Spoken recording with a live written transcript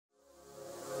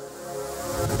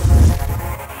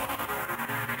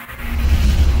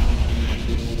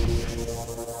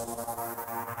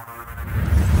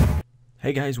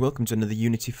Hey guys, welcome to another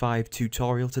Unity 5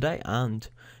 tutorial today, and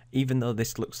even though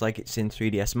this looks like it's in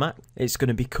 3ds Max, it's going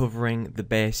to be covering the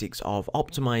basics of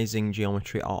optimizing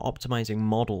geometry or optimizing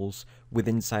models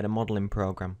inside a modeling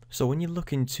program. So when you're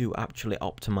looking to actually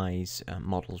optimize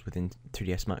models within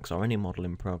 3ds Max or any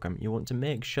modeling program, you want to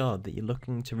make sure that you're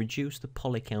looking to reduce the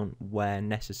poly count where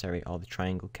necessary, or the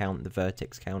triangle count, the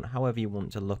vertex count, however you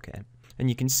want to look at it. And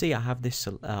you can see I have this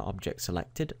object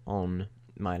selected on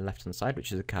my left hand side,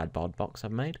 which is a cardboard box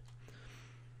I've made,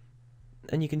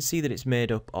 and you can see that it's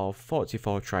made up of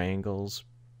 44 triangles,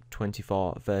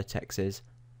 24 vertexes,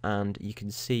 and you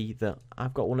can see that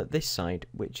I've got one at this side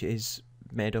which is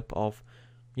made up of,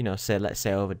 let's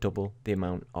say over double the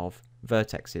amount of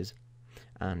vertexes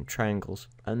and triangles,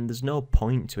 and there's no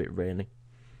point to it really.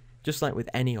 Just like with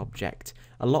any object,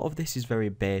 a lot of this is very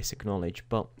basic knowledge,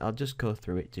 but I'll just go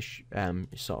through it to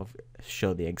sort of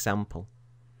show the example.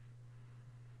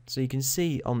 So you can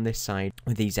see on this side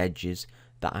with these edges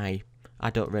that I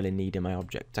don't really need in my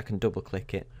object. I can double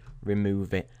click it,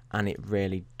 remove it, and it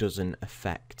really doesn't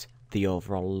affect the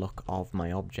overall look of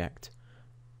my object.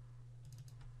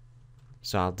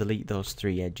 So I'll delete those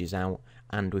three edges out,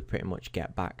 and we pretty much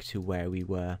get back to where we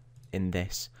were in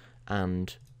this,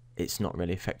 and it's not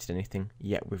really affected anything,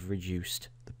 yet we've reduced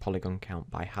the polygon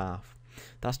count by half.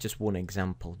 That's just one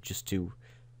example, just to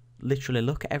literally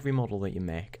look at every model that you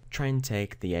make. Try and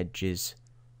take the edges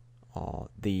or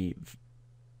the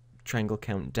triangle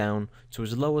count down to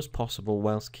as low as possible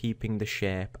whilst keeping the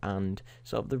shape and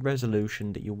sort of the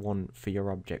resolution that you want for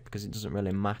your object, because it doesn't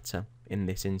really matter in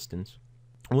this instance.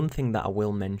 One thing that I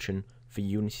will mention for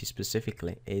Unity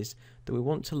specifically is that we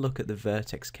want to look at the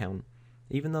vertex count,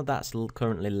 even though that's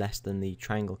currently less than the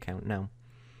triangle count now.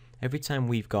 Every time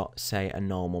we've got, say, a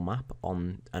normal map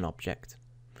on an object,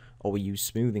 or we use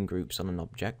smoothing groups on an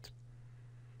object,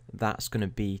 that's going to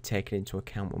be taken into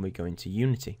account when we go into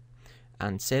Unity.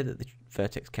 And say that the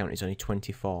vertex count is only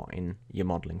 24 in your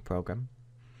modeling program,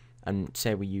 and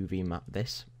say we UV map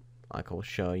this, like I'll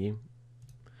show you.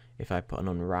 If I put an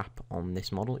unwrap on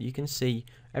this model, you can see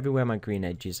everywhere my green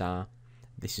edges are,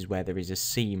 this is where there is a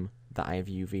seam that I have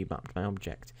UV mapped my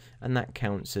object, and that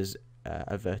counts as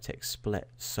a vertex split,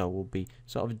 so we'll be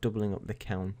sort of doubling up the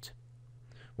count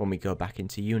when we go back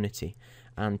into Unity.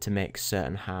 And to make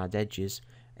certain hard edges,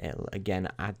 it'll again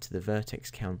add to the vertex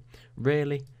count.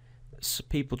 Really,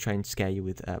 people try and scare you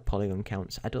with polygon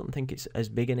counts. I don't think it's as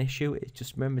big an issue. It's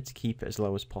just remember to keep it as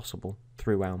low as possible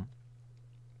throughout.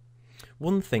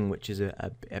 One thing which is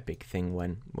a big thing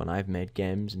when I've made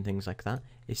games and things like that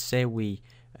is, say we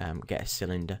get a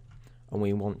cylinder and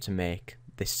we want to make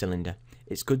this cylinder.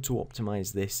 It's good to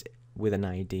optimize this with an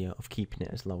idea of keeping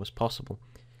it as low as possible.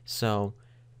 So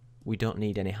we don't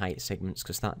need any height segments,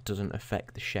 because that doesn't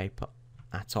affect the shape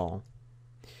at all.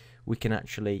 We can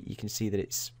actually, you can see that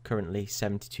it's currently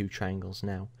 72 triangles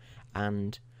now,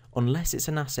 and unless it's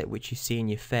an asset which you see in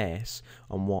your face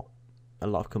on what a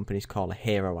lot of companies call a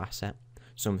hero asset,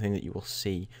 something that you will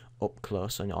see up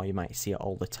close or you might see it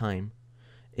all the time,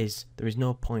 there is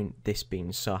no point this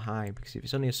being so high, because if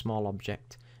it's only a small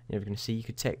object you're never going to see, you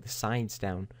could take the sides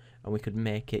down and we could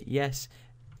make it, yes,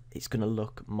 it's going to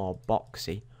look more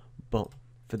boxy, but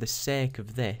for the sake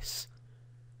of this,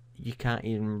 you can't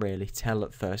even really tell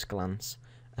at first glance,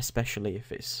 especially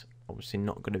if it's obviously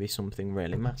not going to be something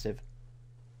really massive.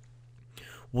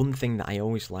 One thing that I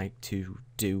always like to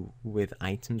do with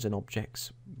items and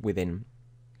objects when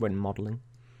modelling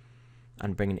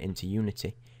and bringing it into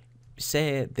Unity,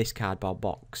 say this cardboard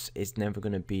box is never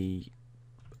going to be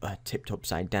tipped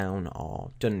upside down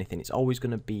or done anything, it's always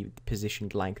going to be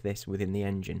positioned like this within the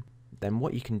engine. Then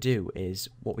what we could do is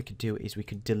we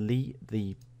could delete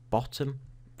the bottom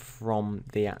from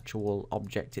the actual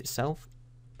object itself.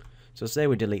 So say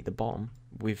we delete the bottom,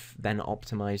 we've then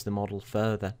optimized the model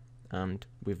further, and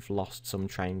we've lost some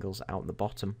triangles out the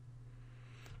bottom.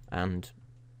 And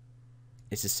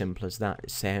it's as simple as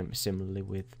that. Similarly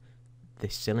with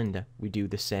this cylinder, we do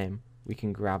the same. We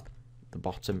can grab the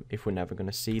bottom if we're never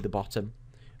going to see the bottom,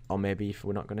 or maybe if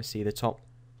we're not going to see the top,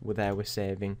 we're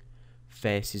saving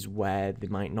faces where they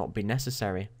might not be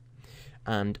necessary.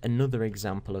 And another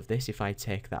example of this, if I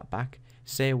take that back,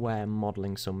 say we're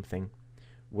modelling something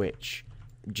which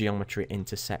geometry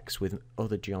intersects with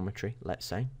other geometry, let's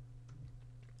say.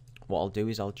 What I'll do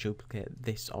is I'll duplicate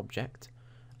this object,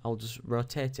 I'll just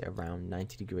rotate it around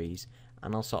 90 degrees,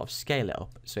 and I'll sort of scale it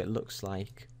up so it looks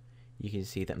like, you can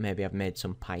see that maybe I've made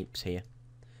some pipes here.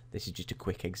 This is just a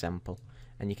quick example,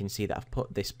 and you can see that I've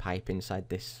put this pipe inside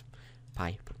this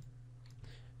pipe.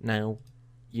 Now,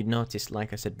 you'd notice,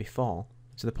 like I said before,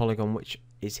 so the polygon which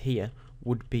is here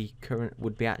would be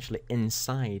actually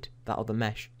inside that other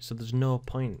mesh, so there's no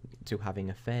point to having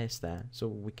a face there. So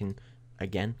we can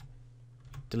again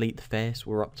delete the face.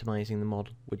 We're optimizing the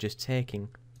model, we're just taking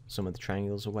some of the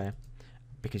triangles away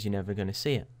because you're never going to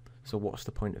see it. So what's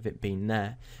the point of it being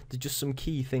there? There's just some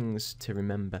key things to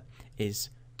remember is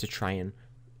to try and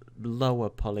lower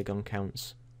polygon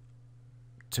counts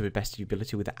to the best of your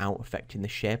ability without affecting the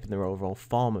shape and the overall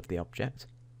form of the object.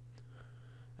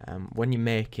 When you're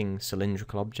making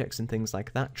cylindrical objects and things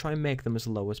like that, try and make them as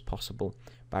low as possible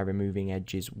by removing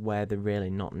edges where they're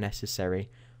really not necessary.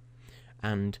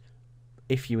 And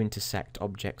if you intersect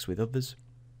objects with others,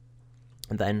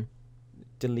 then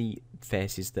delete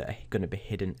faces that are going to be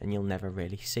hidden and you'll never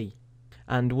really see.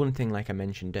 And one thing, like I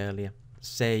mentioned earlier,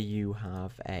 say you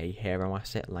have a hero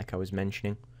asset like I was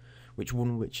mentioning, which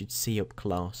you'd see up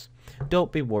close.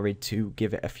 Don't be worried to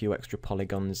give it a few extra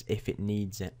polygons if it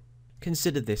needs it.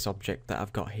 Consider this object that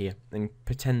I've got here and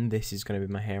pretend this is going to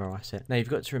be my hero asset. Now you've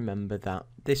got to remember that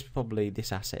this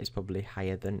asset is probably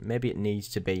higher than maybe it needs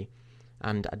to be,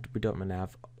 and we don't really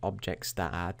have objects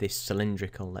that are this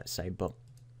cylindrical, let's say, but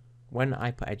when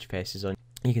I put edge faces on,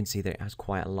 you can see that it has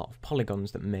quite a lot of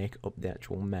polygons that make up the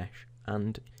actual mesh.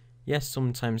 And yes,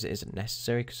 sometimes it isn't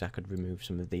necessary because I could remove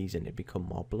some of these and it'd become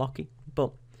more blocky,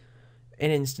 but in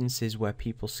instances where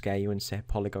people scare you and say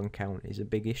polygon count is a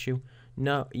big issue,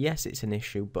 no, yes, it's an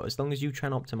issue, but as long as you try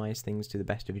and optimize things to the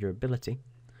best of your ability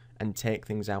and take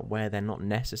things out where they're not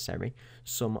necessary,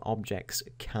 some objects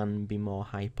can be more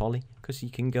high poly because you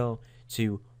can go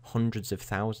to hundreds of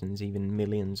thousands, even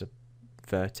millions of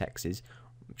vertexes,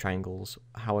 triangles,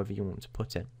 however you want to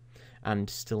put it, and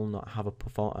still not have a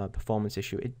performance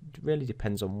issue. It really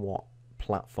depends on what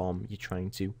platform you're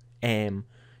trying to aim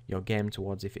your game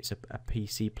towards. If it's a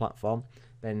PC platform,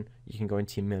 then you can go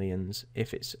into your millions.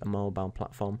 If it's a mobile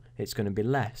platform, it's going to be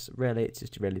less. Really, it's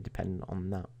just really dependent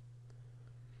on that.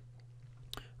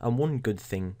 And one good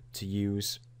thing to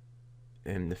use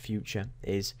in the future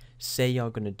is, say you're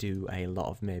going to do a lot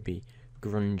of maybe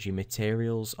grungy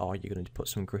materials, or you're going to put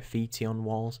some graffiti on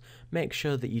walls, make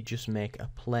sure that you just make a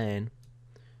plane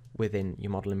within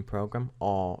your modeling program,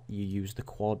 or you use the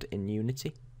quad in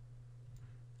Unity,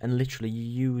 and literally you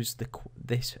use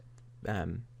this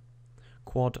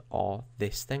quad or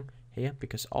this thing here,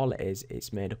 because all it is,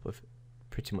 it's made up of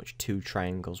pretty much two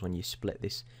triangles when you split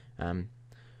this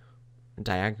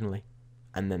diagonally,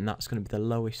 and then that's going to be the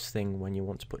lowest thing when you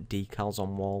want to put decals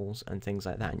on walls and things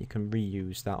like that, and you can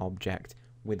reuse that object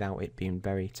without it being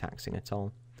very taxing at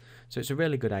all. So it's a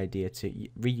really good idea to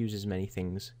reuse as many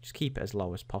things, just keep it as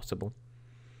low as possible.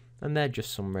 And they're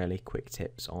just some really quick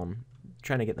tips on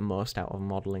trying to get the most out of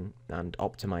modelling and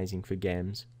optimising for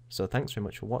games. So thanks very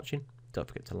much for watching. Don't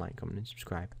forget to like, comment and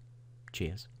subscribe.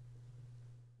 Cheers.